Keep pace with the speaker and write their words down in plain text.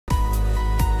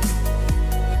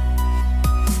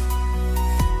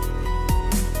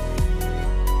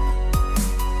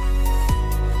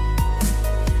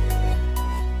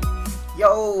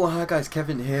Yo, hi guys,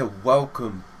 Kevin here.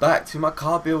 Welcome back to my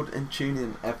car build and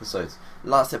tuning episodes.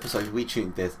 Last episode we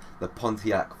tuned the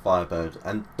Pontiac Firebird,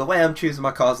 and the way I'm choosing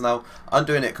my cars now, I'm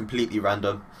doing it completely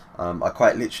random. I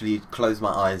quite literally close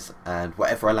my eyes and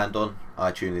whatever I land on,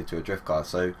 I tune into a drift car.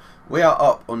 So we are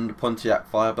up on the Pontiac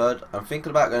Firebird. I'm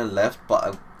thinking about going left,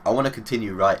 but I want to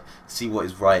continue right, see what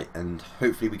is right, and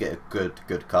hopefully we get a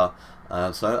good car.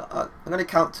 So I'm going to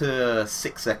count to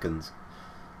 6 seconds.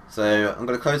 So I'm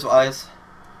going to close my eyes.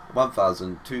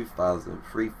 1,000, 2,000,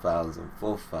 3,000,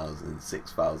 4,000,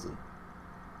 6,000.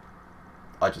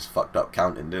 I just fucked up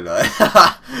counting, didn't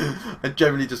I? I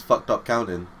generally just fucked up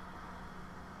counting.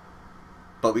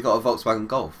 But we got a Volkswagen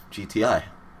Golf GTI.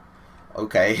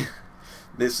 Okay,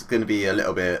 this is going to be a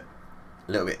little bit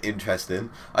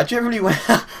interesting. I generally went.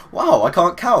 Wow, I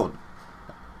can't count.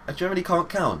 I generally can't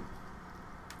count.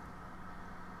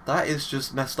 That is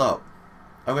just messed up.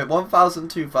 I went 1,000,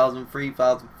 2,000,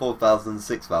 3,000, 4,000,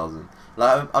 6,000.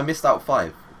 Like, I missed out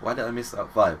 5. Why did I miss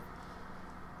out 5?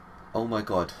 Oh my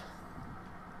god.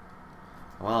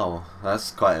 Wow, that's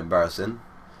quite embarrassing.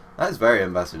 That is very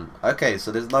embarrassing. Okay,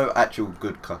 so there's no actual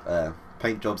good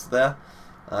paint jobs there.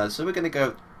 So we're gonna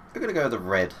go with the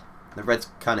red. The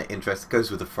red's kind of interesting. Goes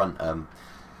with the front. The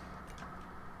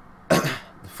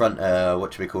front.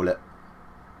 What should we call it?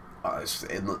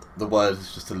 The word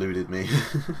has just eluded me.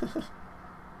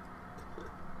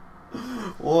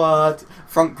 What?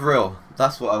 Front grille.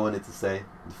 That's what I wanted to say.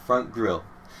 The front grille.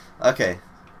 Okay.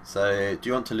 So, do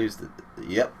you want to lose the...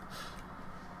 Yep.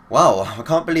 Wow, I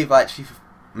can't believe I actually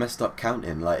messed up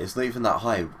counting. Like, it's not even that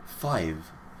high.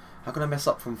 5. How can I mess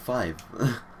up from 5?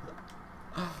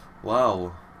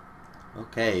 Wow.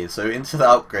 Okay, so into the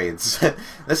upgrades.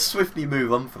 Let's swiftly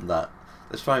move on from that.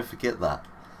 Let's try and forget that.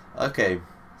 Okay,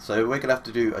 so we're going to have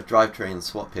to do a drivetrain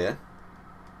swap here.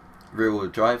 Rear wheel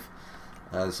drive.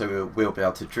 So we'll be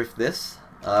able to drift this.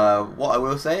 What I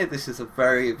will say, this is a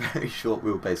very short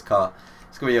wheelbase car.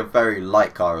 It's going to be a very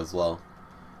light car as well,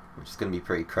 which is going to be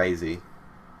pretty crazy.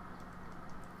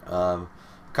 Kind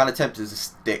of tempted to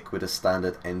stick with a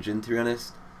standard engine, to be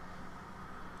honest.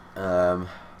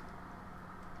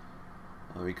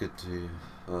 We could do...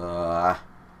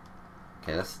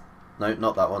 okay, no,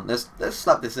 not that one. Let's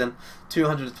slap this in.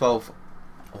 212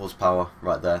 horsepower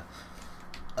right there.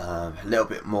 A little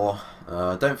bit more.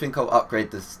 I don't think I'll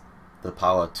upgrade the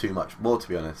power too much more, to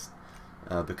be honest,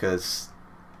 because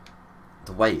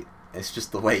the weight. It's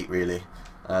just the weight, really.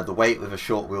 The weight with a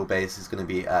short wheelbase is going to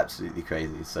be absolutely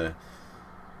crazy. So,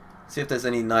 see if there's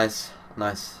any nice.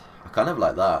 I kind of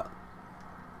like that.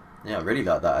 Yeah, I really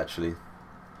like that actually.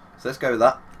 So let's go with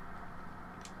that.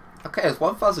 Okay, it's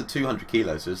 1,200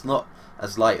 kilos, so it's not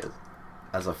as light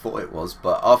as I thought it was.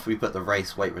 But after we put the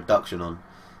race weight reduction on,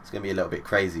 it's going to be a little bit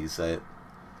crazy. So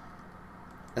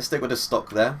let's stick with the stock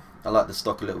there. I like the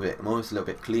stock a little bit more. It's a little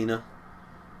bit cleaner.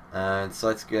 And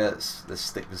side skirts, let's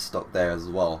stick with stock there as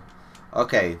well.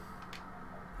 Okay.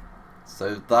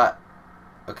 So that...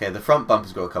 Okay, the front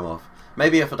bumper's got to come off.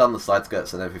 Maybe if I'd done the side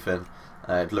skirts and everything,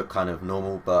 it'd look kind of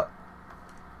normal, but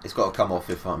it's got to come off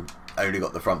if I'm only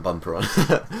got the front bumper on.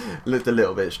 Looked a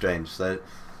little bit strange. So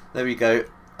there we go.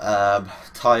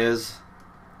 Tyres.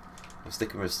 I'm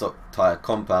sticking with stock tyre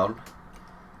compound.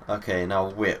 Okay, now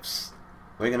whips.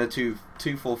 We're going to do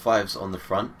 245s on the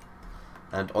front,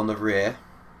 and on the rear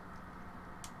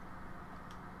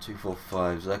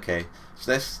 245s. Okay,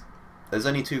 so there's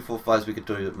only 245s we could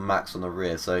do max on the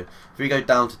rear. So if we go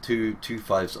down to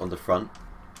 225s on the front,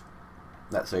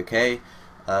 that's okay.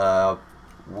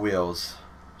 Wheels.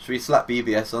 Should we slap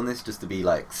BBS on this just to be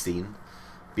like seen?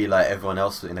 Be like everyone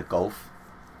else in a Golf?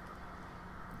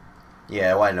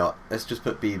 Yeah, why not? Let's just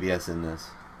put BBS in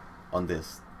this. On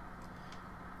this.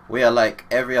 We are like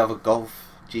every other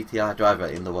Golf GTI driver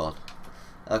in the world.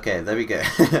 Okay, there we go.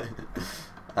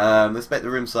 Let's make the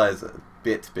rim size a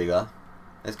bit bigger.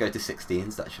 Let's go to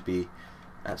 16s. That should be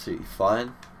absolutely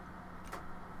fine.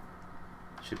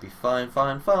 Should be fine.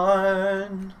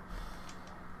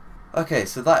 Okay,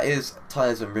 so that is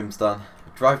tyres and rims done.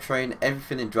 Drivetrain,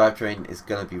 everything in drivetrain is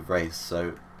going to be race.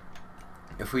 So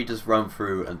if we just run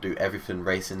through and do everything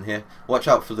race in here, watch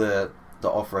out for the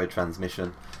off-road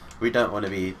transmission. We don't want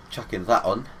to be chucking that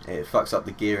on. It fucks up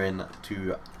the gearing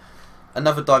to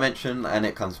another dimension and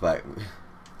it comes back.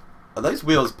 Are those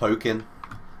wheels poking?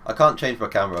 I can't change my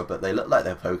camera, but they look like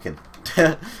they're poking.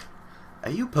 Are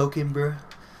you poking, bro?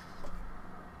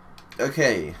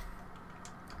 Okay.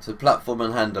 So platform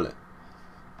and handle it.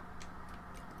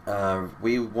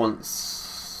 We want...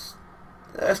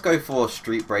 Let's go for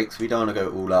street brakes. We don't want to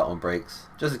go all out on brakes.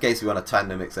 Just in case we want a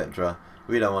tandem, etc.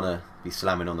 We don't want to be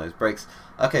slamming on those brakes.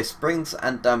 Okay, springs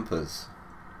and dampers.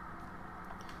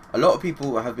 A lot of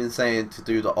people have been saying to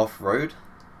do the off-road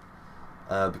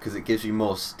because it gives you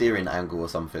more steering angle or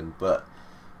something, but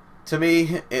to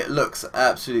me it looks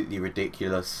absolutely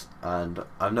ridiculous, and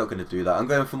I'm not going to do that. I'm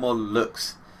going for more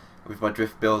looks with my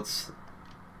drift builds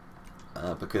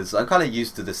because I'm kind of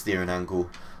used to the steering angle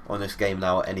on this game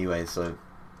now anyway, so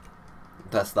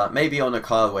that's that. Maybe on a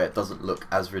car where it doesn't look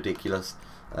as ridiculous,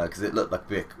 because it looked like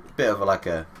a bit of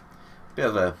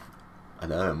a I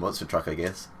don't know, monster truck, I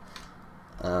guess.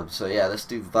 So yeah, let's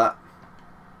do that.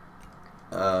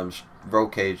 Roll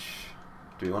cage.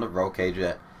 Do we want to roll cage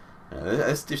it?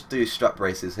 Let's just do strap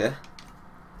braces here.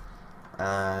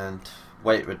 And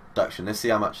weight reduction. Let's see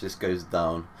how much this goes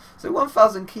down. So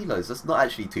 1,000 kilos. That's not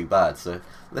actually too bad. So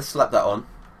let's slap that on.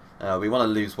 We want to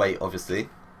lose weight, obviously.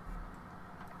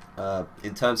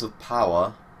 In terms of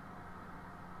power,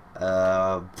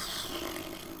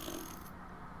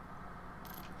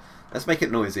 let's make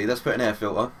it noisy. Let's put an air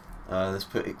filter. Let's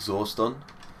put exhaust on.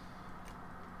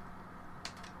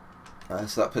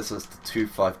 So that puts us to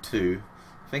 252.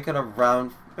 Thinking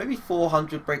around maybe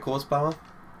 400 brake horsepower.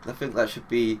 I think that should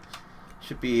be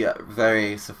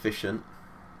very sufficient.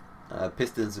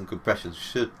 Pistons and compressions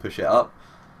should push it up.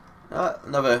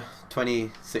 Another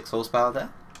 26 horsepower there.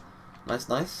 Nice,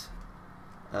 nice.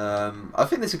 I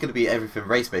think this is going to be everything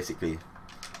race basically,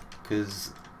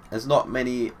 because there's not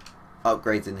many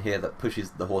upgrades in here that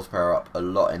pushes the horsepower up a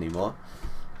lot anymore.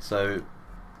 So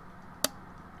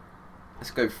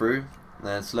let's go through and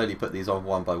then slowly put these on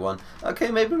one by one. Okay,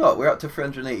 maybe not. We're up to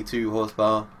 382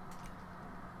 horsepower.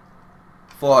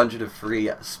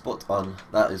 403, spot on.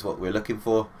 That is what we're looking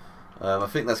for. I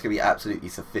think that's going to be absolutely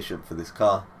sufficient for this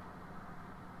car.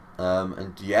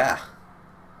 And yeah,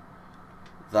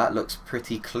 that looks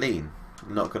pretty clean,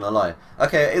 not gonna lie.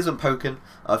 Okay, it isn't poking.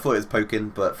 I thought it was poking,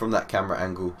 but from that camera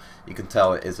angle you can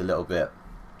tell it is a little bit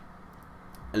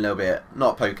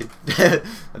not poking. I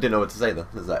didn't know what to say though.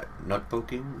 Is that not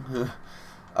poking?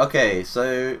 Okay,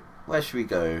 so where should we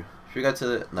go? Should we go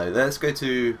to no, let's go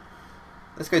to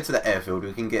the airfield.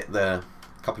 We can get the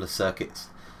couple of circuits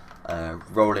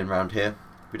rolling around here.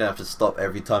 We don't have to stop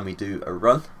every time we do a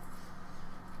run.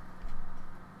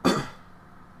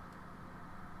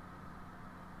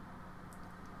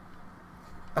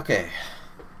 Okay,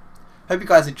 hope you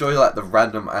guys enjoy like the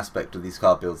random aspect of these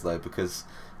car builds though, because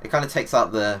it kind of takes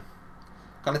out like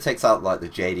the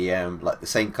JDM, like the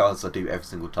same cars I do every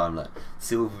single time, like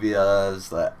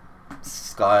Silvias, like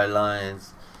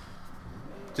Skylines,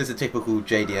 just the typical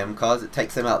JDM cars. It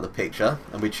takes them out of the picture,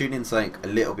 and we tune in something a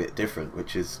little bit different,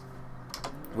 which is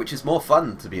more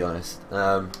fun, to be honest.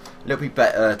 A little bit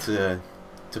better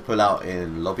to pull out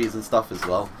in lobbies and stuff as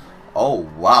well. Oh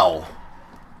wow.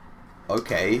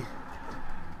 Okay.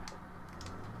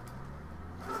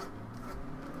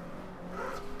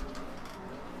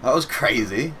 That was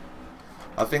crazy.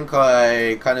 I think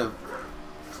I kind of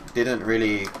didn't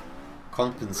really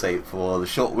compensate for the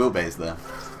short wheelbase there.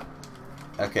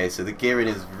 Okay, so the gearing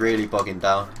is really bogging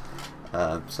down.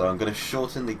 So I'm going to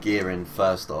shorten the gearing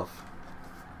first off.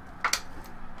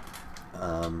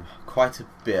 Quite a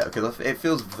bit, because it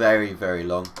feels very, very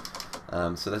long.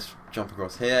 So let's jump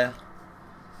across here.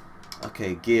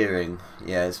 Okay, gearing.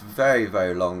 Yeah, it's very,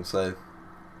 very long. So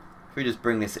if we just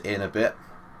bring this in a bit,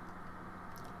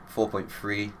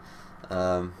 4.3,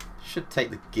 should take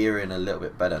the gearing a little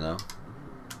bit better now.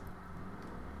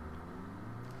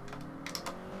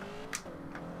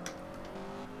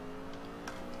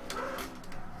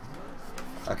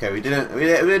 Okay, we didn't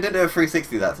do a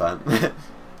 360 that time.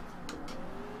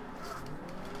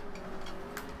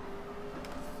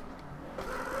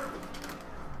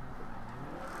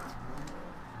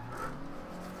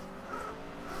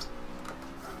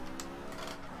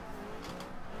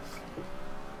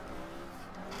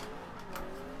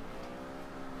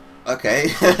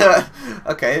 Okay,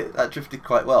 okay, that drifted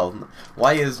quite well.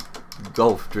 Why is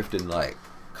Golf drifting like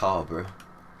car, bro?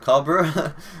 Car,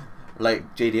 bro?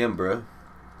 Like JDM, bro?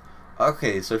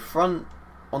 Okay, so front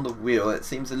on the wheel, it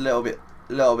seems a little bit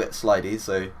slidey,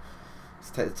 so let's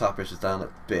take the tire pressures down a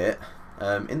bit.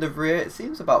 In the rear, it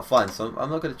seems about fine, so I'm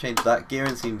not going to change that.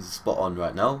 Gearing seems spot on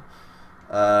right now.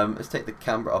 Let's take the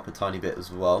camber up a tiny bit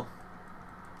as well.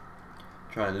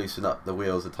 Try and loosen up the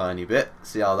wheels a tiny bit,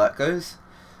 see how that goes.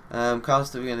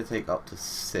 Caster we're going to take up to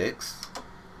 6.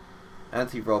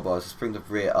 Anti-roll bars, just bring the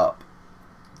rear up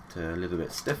to a little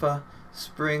bit stiffer.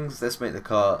 Springs, let's make the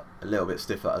car a little bit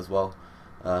stiffer as well.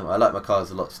 I like my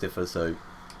cars a lot stiffer, so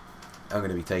I'm going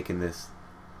to be taking this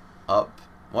up.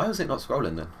 Why was it not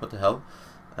scrolling then? What the hell?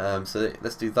 So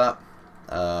let's do that.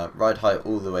 Ride height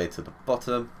all the way to the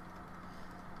bottom.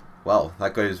 Wow,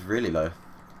 that goes really low.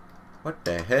 What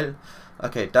the hell?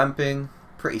 Okay, damping,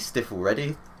 pretty stiff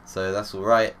already, so that's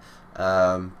alright.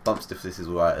 Bump stiffness is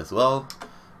alright as well.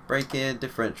 Braking,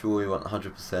 differential, we want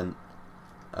 100%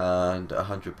 and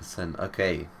 100%.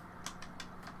 Okay,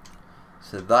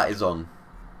 so that is on.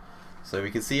 So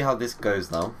we can see how this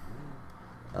goes now.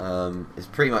 It's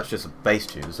pretty much just a bass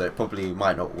tune, so it probably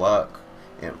might not work.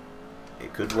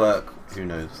 It could work, who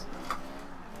knows.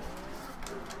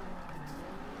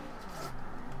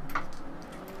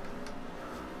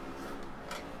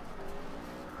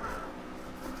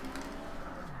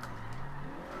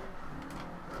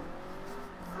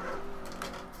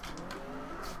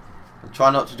 Try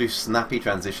not to do snappy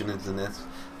transitions in this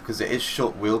because it is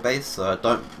short wheelbase, so I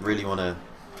don't really want to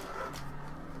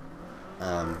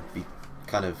be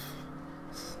kind of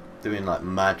doing like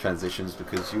mad transitions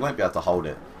because you won't be able to hold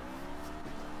it.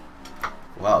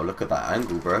 Wow, look at that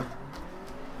angle, bro.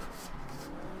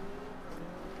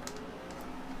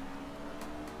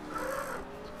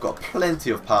 Got plenty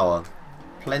of power.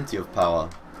 Plenty of power.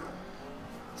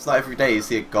 It's not every day you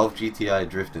see a Golf GTI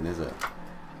drifting, is it?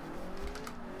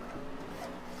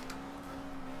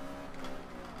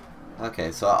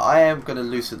 Okay, so I am going to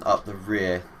loosen up the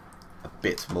rear a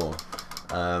bit more.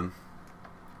 And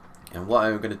what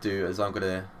I'm going to do is I'm going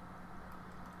to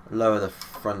lower the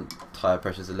front tyre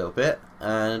pressures a little bit.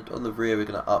 And on the rear we're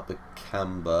going to up the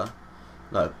camber.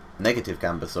 No, negative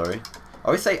camber, sorry. I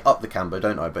always say up the camber,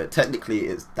 don't I? But technically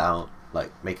it's down,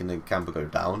 like making the camber go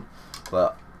down.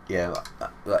 But yeah,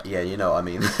 yeah, you know what I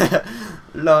mean.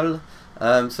 Lol.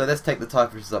 So let's take the tyre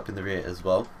pressures up in the rear as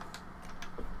well.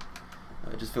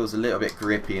 It just feels a little bit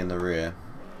grippy in the rear.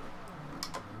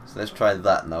 So let's try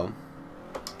that now.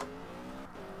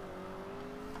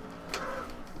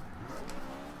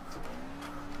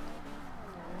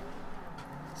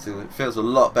 So it feels a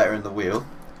lot better in the wheel,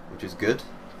 which is good.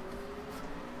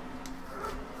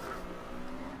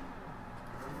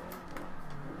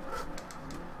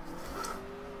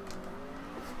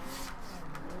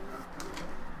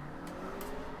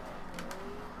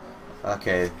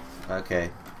 Okay,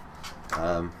 okay.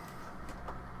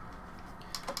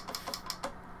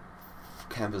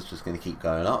 Camber's just gonna keep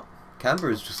going up.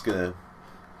 Camber's just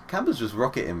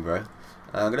rocketing, bro.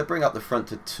 I'm gonna bring up the front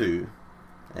to 2.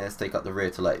 And let's take up the rear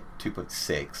to like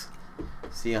 2.6.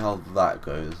 See how that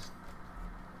goes.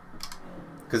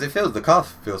 Because the car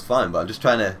feels fine, but I'm just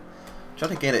trying to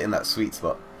get it in that sweet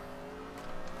spot.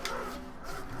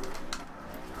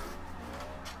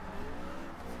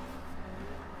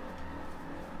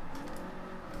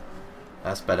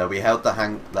 That's better. We held the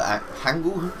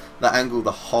angle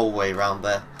the whole way around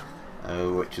there,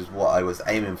 which is what I was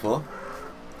aiming for.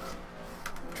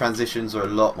 Transitions are a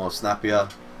lot more snappier.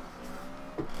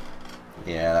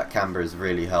 Yeah, that camber has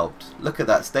really helped. Look at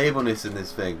that stableness in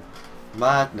this thing.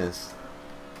 Madness.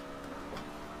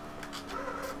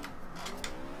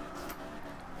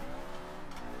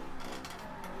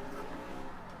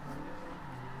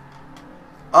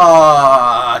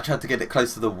 Ah, I tried to get it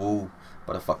close to the wall.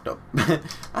 But I fucked up.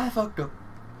 I fucked up.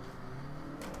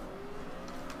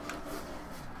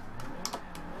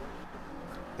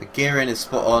 The gearing is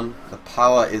spot on. The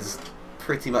power is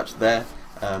pretty much there.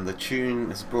 The tune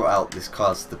has brought out this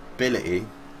car's stability.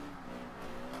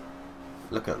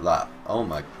 Look at that. Oh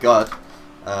my god.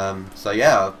 So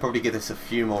yeah, I'll probably give this a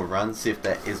few more runs, see if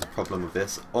there is a problem with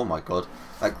this. Oh my god.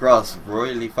 That grass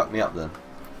royally fucked me up then.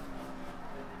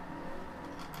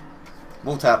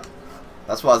 Wall tap.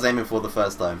 That's what I was aiming for the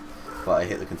first time, but I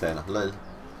hit the container. Lol.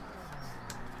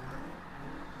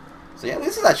 So yeah,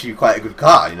 this is actually quite a good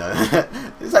car, you know.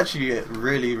 This is actually a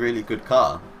really, really good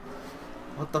car.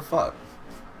 What the fuck?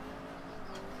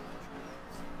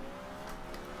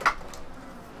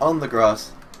 On the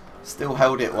grass. Still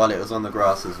held it while it was on the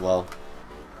grass as well.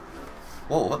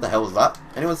 Whoa, what the hell was that?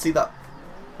 Anyone see that,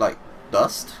 like,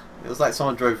 dust? It was like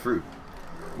someone drove through.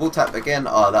 Wheel tap again.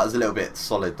 Oh, that was a little bit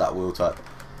solid, that wheel tap.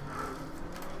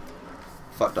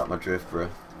 Fucked up my drift, bro.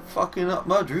 Fucking up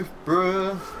my drift,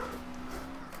 bro.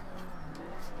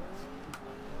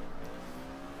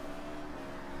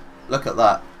 Look at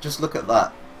that. Just look at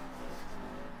that.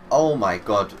 Oh my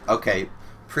god. Okay.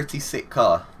 Pretty sick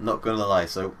car. Not gonna lie.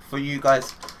 So for you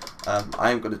guys, I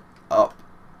am gonna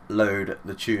upload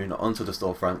the tune onto the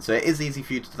storefront. So it is easy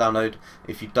for you to download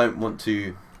if you don't want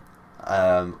to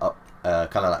kind of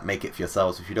like make it for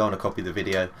yourselves. If you don't want to copy the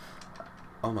video.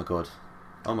 Oh my god.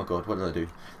 Oh my god, what did I do?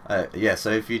 Yeah,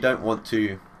 so if you don't want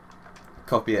to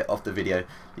copy it off the video,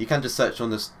 you can just search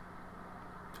on this.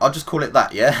 I'll just call it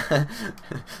that, yeah?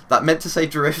 That meant to say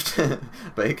drift,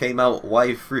 but it came out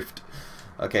why thrift.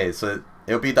 Okay, so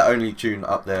it'll be the only tune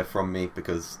up there from me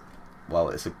because, well,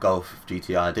 it's a Golf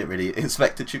GTI. I didn't really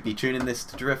expect it to be tuning this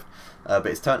to drift, but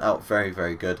it's turned out very,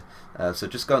 very good. So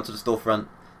just go into the storefront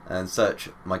and search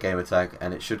my gamer tag,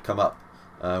 and it should come up.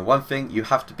 One thing, you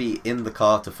have to be in the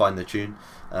car to find the tune.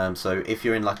 So if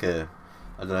you're in like a,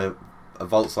 I don't know, a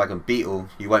Volkswagen Beetle,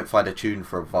 you won't find a tune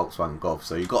for a Volkswagen Golf.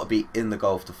 So you've got to be in the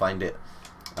Golf to find it.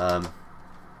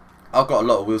 I've got a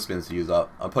lot of wheel spins to use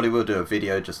up. I probably will do a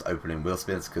video just opening wheel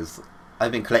spins, because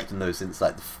I've been collecting those since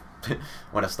like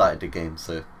when I started the game.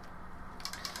 So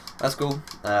that's cool.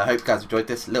 I hope you guys enjoyed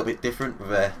this. A little bit different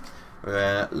with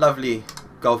a lovely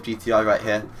Golf GTI right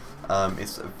here.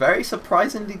 It's a very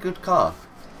surprisingly good car.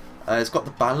 It's got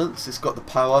the balance, it's got the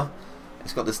power,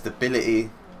 it's got the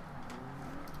stability.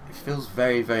 It feels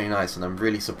very, very nice, and I'm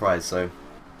really surprised. So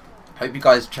hope you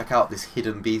guys check out this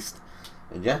hidden beast,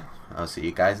 and yeah, I'll see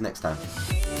you guys next time.